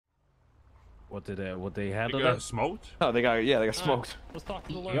What they had? They got smoked? Oh, they got smoked. Let's talk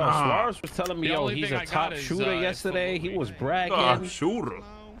to the Yo, lawyer. Suarez was telling me, The yo, only he's thing a I got top is, shooter yesterday. He was bragging. Top shooter.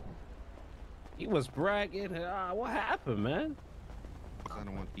 He was bragging. What happened, man? I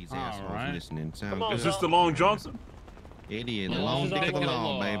don't want these assholes listening. Is this the Long Johnson? It is. Long dick of the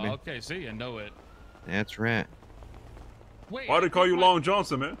law, baby. Okay, see, you know it. That's right. Wait, Why they call you Long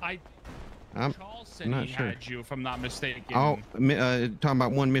Johnson, man? Charles said not he sure. had you, if I'm not mistaken. Oh, talking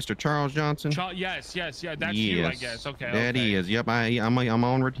about one Mr. Charles Johnson. Yes, yeah, that's you, I guess. Okay, that is. Yep, I'm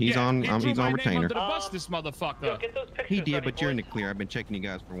on. He's on. He's on retainer. Under the bus, this motherfucker. He did, but you're in the clear. I've been checking you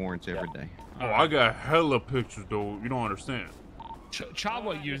guys for warrants every day. Oh, I got hella pictures, though. You don't understand.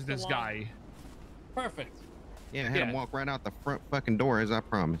 Chava used this guy. Perfect. Yeah, I had him walk right out the front fucking door as I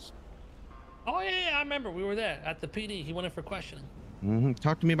promised. Oh yeah, I remember. We were there at the PD. He went in for questioning.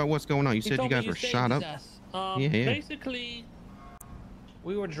 Talk to me about what's going on. You said you guys were shot up. Yeah. Basically,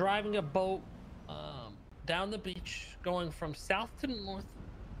 we were driving a boat down the beach, going from south to north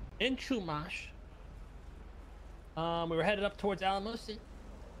in Chumash. We were headed up towards Alamosi.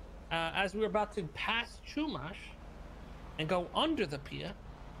 As we were about to pass Chumash and go under the pier,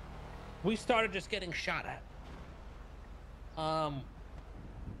 we started just getting shot at.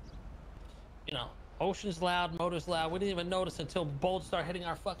 You know, ocean's loud, motor's loud. We didn't even notice until bullets started hitting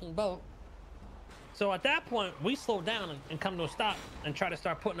our fucking boat. So at that point, we slowed down and come to a stop and try to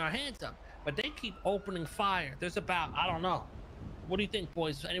start putting our hands up. But they keep opening fire. There's about, I don't know. What do you think,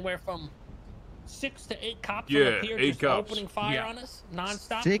 boys? Anywhere from 6 to 8 cops on the pier just opening fire on us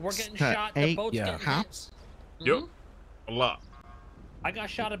nonstop. We're getting shot. The boat's getting cops. Yep, a lot. I got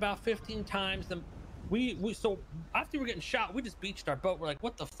shot about 15 times. So after we were getting shot, we just beached our boat. We're like,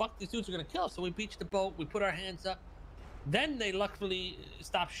 what the fuck? These dudes are gonna kill us. So we beached the boat. We put our hands up. Then they luckily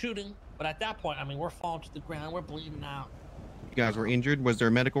stopped shooting. But at that point, I mean, we're falling to the ground. We're bleeding out. You guys were injured. Was there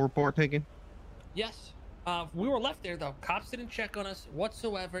a medical report taken? Yes. We were left there though. Cops didn't check on us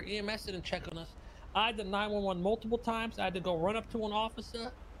whatsoever. EMS didn't check on us. I had the 911 multiple times. I had to go run up to an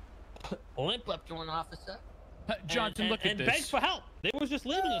officer, limp up to an officer. Johnson, look at this. And beg for help. They was just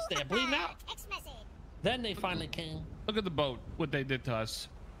leaving us there, bleeding out. Then they finally came. Look at the boat, what they did to us.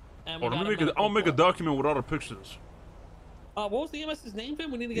 And I'll make a document with all the pictures. What was the EMS's name,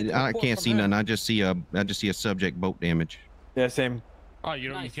 Vin? We need to get. I can't see none. I just see a subject boat damage. Yeah, same. Oh,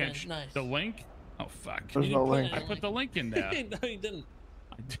 you can't. The link? Oh fuck. There's no link. I put the link in there. No, you didn't.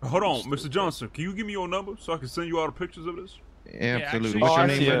 Hold on, Mr. Johnson. Can you give me your number so I can send you all the pictures of this? Absolutely. What's your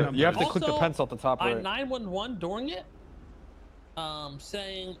name? You have to click the pencil at the top right. I 911 during it,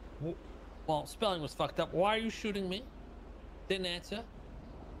 saying, well, spelling was fucked up. Why are you shooting me? Didn't answer.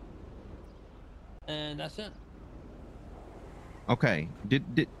 And that's it. Okay.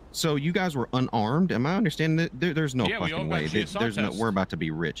 So you guys were unarmed? Am I understanding that? There's no fucking way. There's no. We're about to be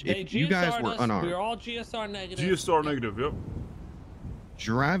rich. If you guys were unarmed, we were all GSR negative. GSR negative. Yep.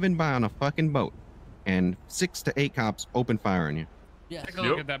 Driving by on a fucking boat, and 6 to 8 cops open fire on you. Yes. Take a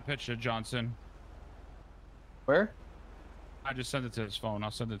look at that picture, Johnson. Where? I just sent it to his phone. I'll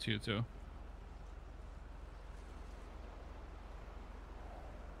send it to you too.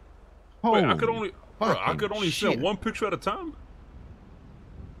 Wait, I could only send one picture at a time.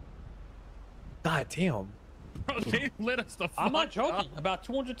 God damn. Bro, they lit us the fuck I'm not joking. up. About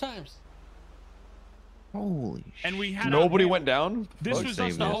 200 times. Holy And we had nobody went down? This was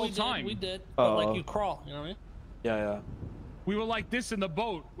us the whole time. We did. But like you crawl, you know what I mean? Yeah. We were like this in the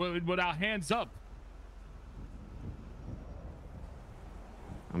boat with our hands up.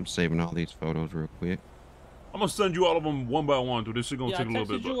 I'm saving all these photos real quick. I'm gonna send you all of them one by one, dude. This is gonna take a little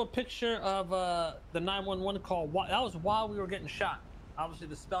bit. I texted you a picture of the 911 call. That was while we were getting shot. Obviously,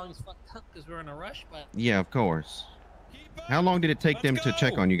 the spelling's fucked up because we were in a rush, but... Yeah, of course. How long did it take them to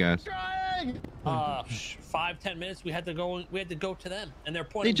check on you guys? 5-10 minutes. We had to go to them, and they're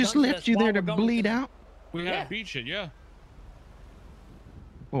pointing. They just left you there to bleed out? We had to beach it, yeah.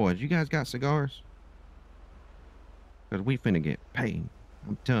 Boys, you guys got cigars? Because we finna get paid.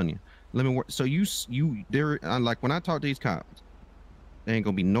 I'm telling you. Let me work. So there, like when I talk to these cops, there ain't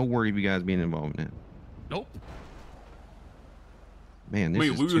gonna be no worry of you guys being involved in that. Nope. Man,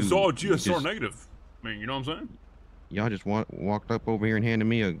 this we was all GSR just, negative. I mean, you know what I'm saying? Y'all just walked up over here and handed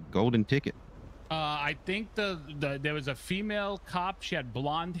me a golden ticket. I think there was a female cop. She had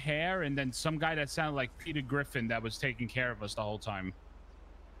blonde hair, and then some guy that sounded like Peter Griffin that was taking care of us the whole time.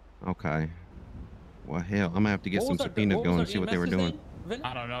 Okay. Well, hell, I'm gonna have to get some subpoenas going and see what they were doing.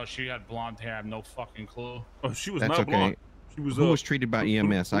 I don't know. She had blonde hair. I have no fucking clue. Oh, she was That's not okay. blonde. She was. Who was treated by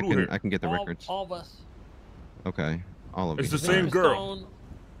EMS? I can get the records. All of us. Okay, all of it's you. the same girl. Stone,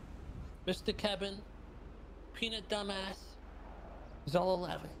 Mr. Kevin, Peanut Dumbass, it's all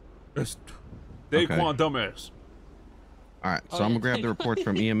 11. That's Daquan Okay. dumbass. All right, so Oh, I'm yeah, gonna grab the reports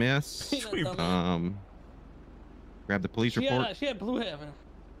from EMS. Peanut dumbass. Grab the police She report. had blue hair, man.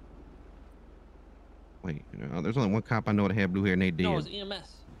 Wait, there's only one cop I know that had blue hair, and they did. No, it was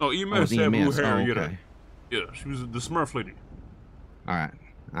EMS. No, Oh, EMS it's had blue EMS. hair. Oh, Yeah, okay. yeah, she was the Smurf lady. All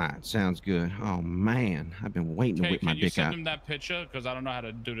right, sounds good. Oh man, I've been waiting to Hey, whip my can you dick send out. him that picture? Because I don't know how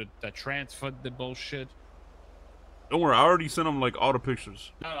to do the transfer, the bullshit. Don't worry, I already sent him like all the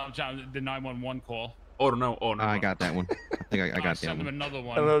pictures. No, I'm trying the 911 call. Oh no, oh no. I got that one. I think I got that Send him one. another I don't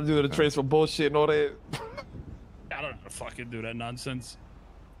one. know how to do the transfer bullshit and all that. I don't know how to fucking do that nonsense.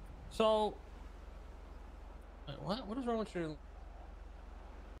 So, wait, what? What is wrong with your?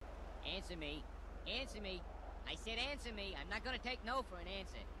 Answer me. Answer me. I said answer me. I'm not gonna take no for an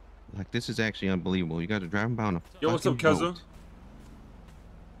answer. Like, this is actually unbelievable. You guys are driving by on a Yo, what's up, fucking Keza? boat.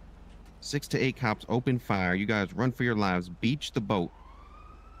 6 to 8 cops open fire. You guys run for your lives, beach the boat.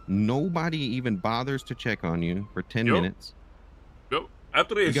 Nobody even bothers to check on you for 10 Yup. minutes. Yep.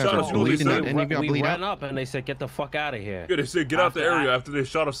 After they You guys shot are us, you know what they bleeding out. said? Any of y'all We bleed ran out? up and they said, "Get the fuck out of here." Yeah, they said get out the After area I- after they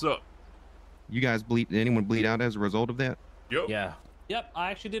shot us up. You guys bleed? Did anyone bleed out as a result of that? Yep. Yeah. Yep,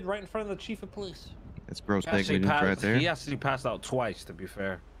 I actually did right in front of the chief of police. That's gross He actually negligence right there. He actually passed out twice, to be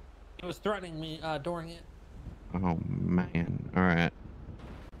fair. He was threatening me during it. Oh man. All right.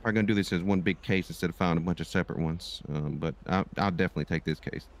 Probably gonna do this as one big case instead of filing a bunch of separate ones. But I'll definitely take this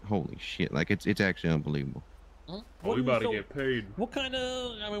case. Holy shit! Like it's actually unbelievable. Huh? Oh, we about to so- get paid. What kind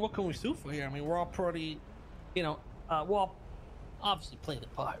of? I mean, what can we sue for here? I mean, we're all pretty, we're all obviously played a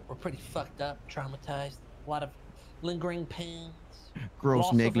part. We're pretty fucked up, traumatized, a lot of lingering pains. Gross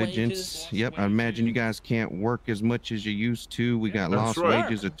Loss of negligence. wages. Yep. I imagine you guys can't work as much as you used to. We got That's lost right.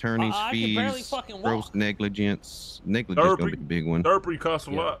 wages, attorney's I can barely fees, fucking gross walk. negligence. Negligence gonna be Therapy. the big one. Therapy costs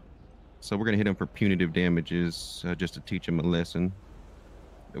a Yeah. lot. So we're gonna hit them for punitive damages, just to teach them a lesson.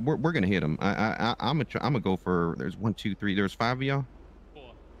 We're gonna hit them. I'm gonna go for. There's 1, 2, 3. There's 5 of y'all.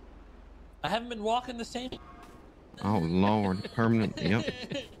 I haven't been walking the same. Oh Lord, permanent. Yep.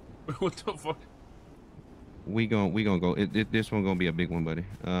 What the fuck? We gonna go. This one gonna be a big one, buddy.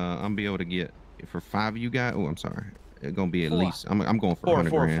 I'm gonna be able to get for 5 of you guys. Oh, I'm sorry. It's gonna be at 4. least. I'm going for Four, 100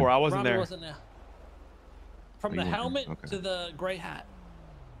 four, grand. 4. I wasn't Robbie there. wasn't there. From Oh, the you weren't there. helmet Okay. to the gray hat.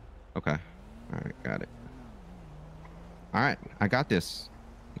 Okay. All right, got it. All right, I got this.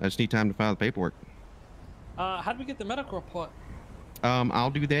 I just need time to file the paperwork. How did we get the medical report? I'll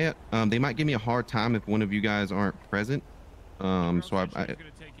do that. They might give me a hard time if one of you guys aren't present. So She's gonna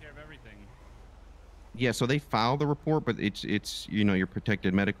take care of everything. yeah, so they file the report, but it's your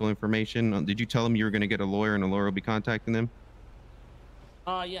protected medical information. Did you tell them you were going to get a lawyer and a lawyer will be contacting them?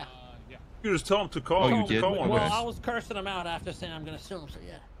 Yeah. Yeah. You just tell them to call. Oh, you to did? Call one, Well, man. I was cursing him out after saying I'm gonna sue him. So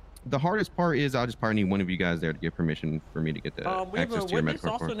yeah. The hardest part is I'll just probably need one of you guys there to get permission for me to get the We have a access to your witness medical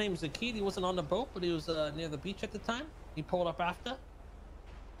also report. named Zakid. He wasn't on the boat, but he was near the beach at the time. He pulled up after.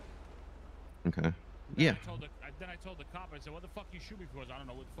 Okay. Yeah. Then I told the cop, I said, what the fuck you shoot me for? I don't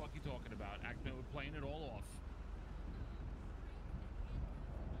know what the fuck you talking about. Acting, we're playing it all off.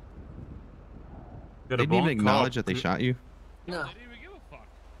 Get a They didn't even bone acknowledge cop. that they shot you. No. They didn't even give a fuck.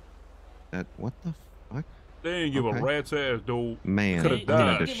 That what the fuck? They didn't give Okay. a rat's ass, dude. Man, Coulda I'm died.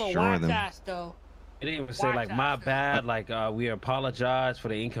 gonna They give a destroy whack them. ass though. They didn't even say like my bad, like we apologize for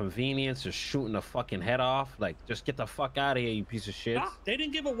the inconvenience of shooting the fucking head off. Like just get the fuck out of here, you piece of shit. No, they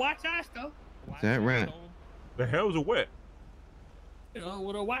didn't give a whack ass though. Is that right? The hell's a wet? With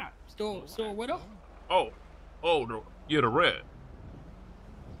a whack. Still a widow. Oh, the red.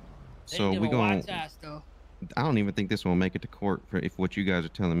 They So didn't give we a gonna. whack ass though. I don't even think this will make it to court for if what you guys are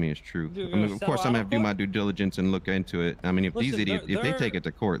telling me is true. You're I gonna mean, of settle course, I'm out gonna of do court? my due diligence and look into it. I mean, if these Listen, idiots, if they they're- take it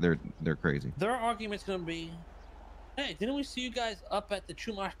to court, they're crazy. Their argument's gonna be, hey, didn't we see you guys up at the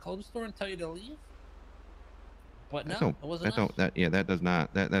Chumash clothing store and tell you to leave? But no, it wasn't us. That does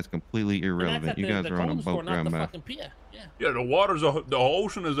not. That's completely And that's irrelevant. at You the guys are on a clothing store, boat not driving the by. fucking pier. Yeah. Yeah, the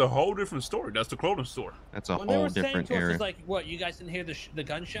ocean is a whole different story. That's the clothing store. That's a When they whole were saying different to us, area. it's like, what, you guys didn't hear the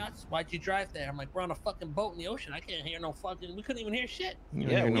gunshots? Why'd you drive there? I'm like, we're on a fucking boat in the ocean. I can't hear no fucking, we couldn't even hear shit. You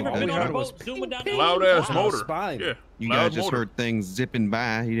Yeah, know, we You ever all been we on a heard was boat zooming down the Loud ass Wow, motor. spine. Yeah. you loud guys just motor. heard things zipping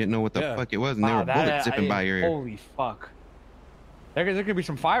by. You didn't know what the Yeah. fuck it was, and there Wow, were bullets zipping by your ear. Holy fuck. There could be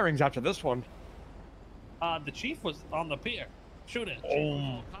some firings after this one. The chief was on the pier shooting.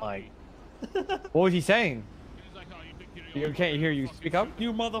 Oh my. What was he saying? He's like, oh, you think You can't hear you speak up?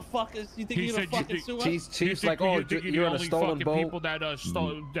 You motherfuckers, you think He you're gonna said you fucking think- sue us? Chief's like, oh, you're in a stolen boat. People that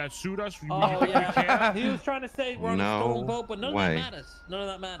that sued us. Oh yeah, he was trying to say we're on a No stolen boat, but none of way. that matters. None of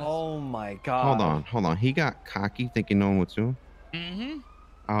that matters. Oh my god. Hold on. He got cocky thinking no one would sue him. Mm-hmm.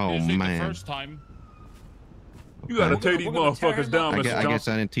 Oh The man. first time. You gotta Okay. tear these We're gonna tear motherfuckers him down, up. Mr. I guess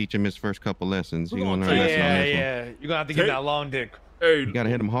Johnson. I didn't teach him his first couple lessons. We're You want to gonna learn tear that him on this one. Yeah. You're gonna have to get Take- that long dick. Hey, You gotta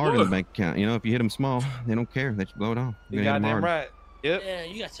hit them hard in look. the bank account. You know, if you hit them small, they don't care. They just blow it off. You gotta hit 'em goddamn hard. right. Yep. Yeah,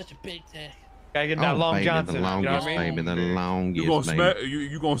 you got such a big dick. Gotta get that Oh, Long baby, Johnson. the You know what longest, I mean? baby, the longest, You gonna baby. smack?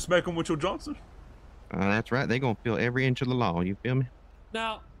 You gonna smack him with your Johnson? That's right. They gonna feel every inch of the law. You feel me?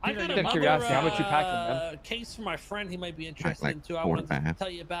 Now, I Peter, got just out of another curiosity, how much you packing, man? case for my friend he might be interested like in too. I 4 to wanted to 5. tell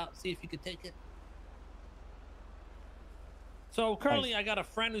you about, see if you could take it. So currently, I got a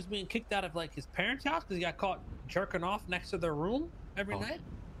friend who's being kicked out of like his parents' house because he got caught jerking off next to their room every night.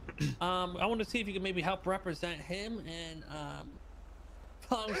 I want to see if you could maybe help represent him and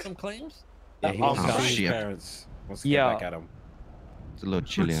file some claims. Yeah, he Oh, wants to see his shit. parents. Wants to Yeah. get back at him. It's a little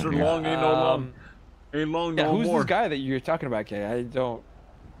chilly out Mr. here. Long ain't no long. Ain't long Yeah, no who's more. this guy that you're talking about, Kay? I don't.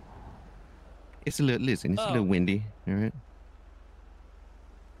 It's a little. Listen, it's a little Oh. windy. All right.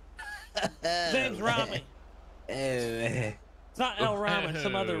 His name's Rami. Oh, man. It's not El Rami, it's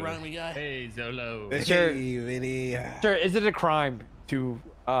some other Rami guy. Hey, Zolo. Sure. Hey, Vinny. Sir, is it a crime to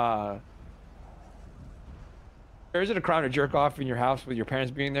or is it a crime to jerk off in your house with your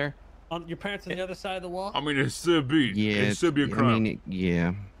parents being there? On your parents on the other side of the wall. I mean, it should be. Yeah. It should be a crime. I mean,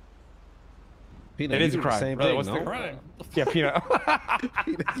 yeah. Peanut, It is you a do the crime. Same Brother, thing, what's the no? Crime. Yeah, Peanut.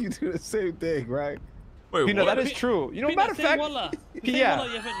 You do the same thing, right? Wait, Peanut, what? that is true. You know, Peanut, matter of say fact, Walla. Say yeah.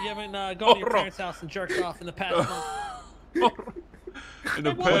 Walla, you haven't gone to your parents' house and jerked off in the past month. In the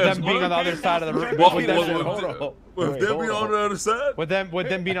With with past, them being on the other Parents' side of the house room, and What- jerking with what- them- what- Hold on. with Wait, them hold being on on. the other side? with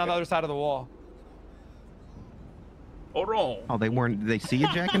them being on the other side of the wall. Hold on. Oh, they weren't. Did they see you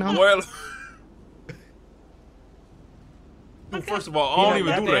jacking off? Well, dude, first of all, I don't You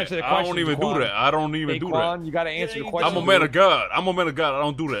have even to do answer that. the I don't question, even do Jaquan. that. I don't even do that. Daquan, you gotta answer Yeah, the you question. I'm a man of God. I'm a man of God. I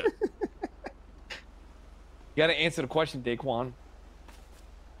don't do that. You gotta answer the question, Daquan.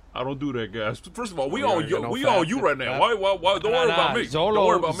 I don't do that, guys. First of all, we Yeah, on you you. know, We facts, on you right now. facts. Why? Don't worry about me. Don't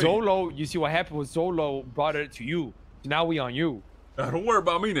worry about me. Zolo, you see what happened with Zolo brought it to you. So now we on you. Don't worry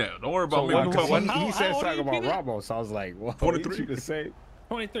about me now. Don't worry about So me. what- I'm Because talking How- about- he how said old are something you, about Peanut? Ramos. So I was like, what? 23. You the same.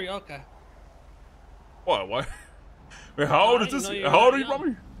 23, okay. What? Why? Wait, how old I is didn't this? know you were How old that are you, young.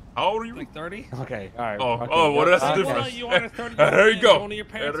 Robby? How old are you? Like 30? Okay, all right. Oh, okay, oh, well, yep. that's the Well, difference. you want a 30 There you go. Going to your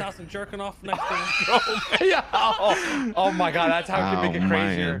parents' There- house and jerking off next to them. Yeah. Oh my God, that's how you can make it Oh,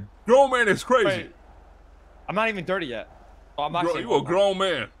 crazier. man. Grown man is crazy. Wait, I'm not even 30 yet. Oh, I'm not. You a grown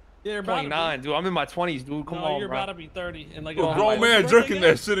man. Yeah, you're about to be. 29, dude. I'm in my 20s, dude. Come No, on, you're bro. about to be 30. And like, You a oh, grown what's man your jerking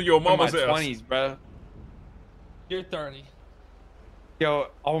birthday that shit in your I'm in my mama's ass. 20s, bro. You're 30. Yo,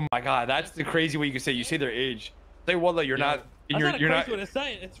 oh my God, that's the crazy way you can say. You say their age. Say Walla, you're not. In That's your, not a you're crazy not. way to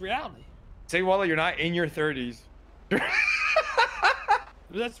say it. It's reality. Say Walla, you're not in your 30s.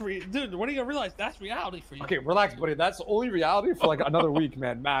 Dude, when are you gonna realize that's reality for you? Okay, relax, buddy. That's only reality for like another week,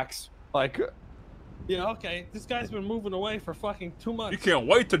 man. Max. Like, Yeah, okay. This guy's been moving away for fucking 2 months. You can't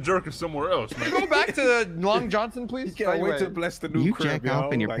wait to jerk it somewhere else, man. go back to Long Johnson, please. You can't wait to bless the new You crib, jack off yo.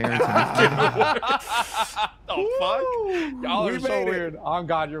 in your Like, parents' house. Oh fuck! Y'all We are so made it. weird. On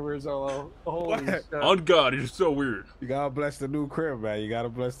God, you're weird, Zolo. Holy What? shit! On God, you're so weird. You gotta bless the new crib, man. You gotta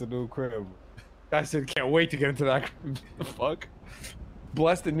bless the new crib. I said, can't wait to get into that. The fuck?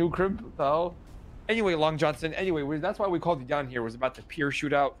 Bless the new crib, though. Anyway, Long Johnson. Anyway, that's why we called you down here. Was about the peer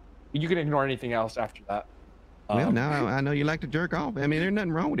shootout. You can ignore anything else after that. Well, now I know you like to jerk off. I mean, there's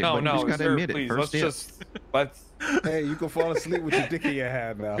nothing wrong with it. No, but no, you just gotta sir, admit it. please. First Let's step. just let's. Hey, you can fall asleep with your dick in your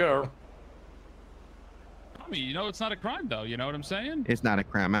hand now. Go. I mean, you know, it's not a crime, though. You know what I'm saying? It's not a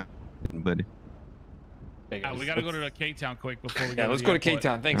crime, but We gotta go to the K-Town quick before we Yeah, let's go to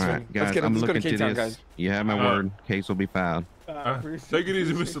K-Town. Thanks, all man. right, guys. I'm Let's go to looking into K-Town, this. guys. You have my word. Case will be filed. Take it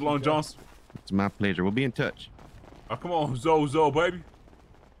easy, Mr. Long Johnson. It's my pleasure. We'll be in touch. Oh, come on, Zo, baby.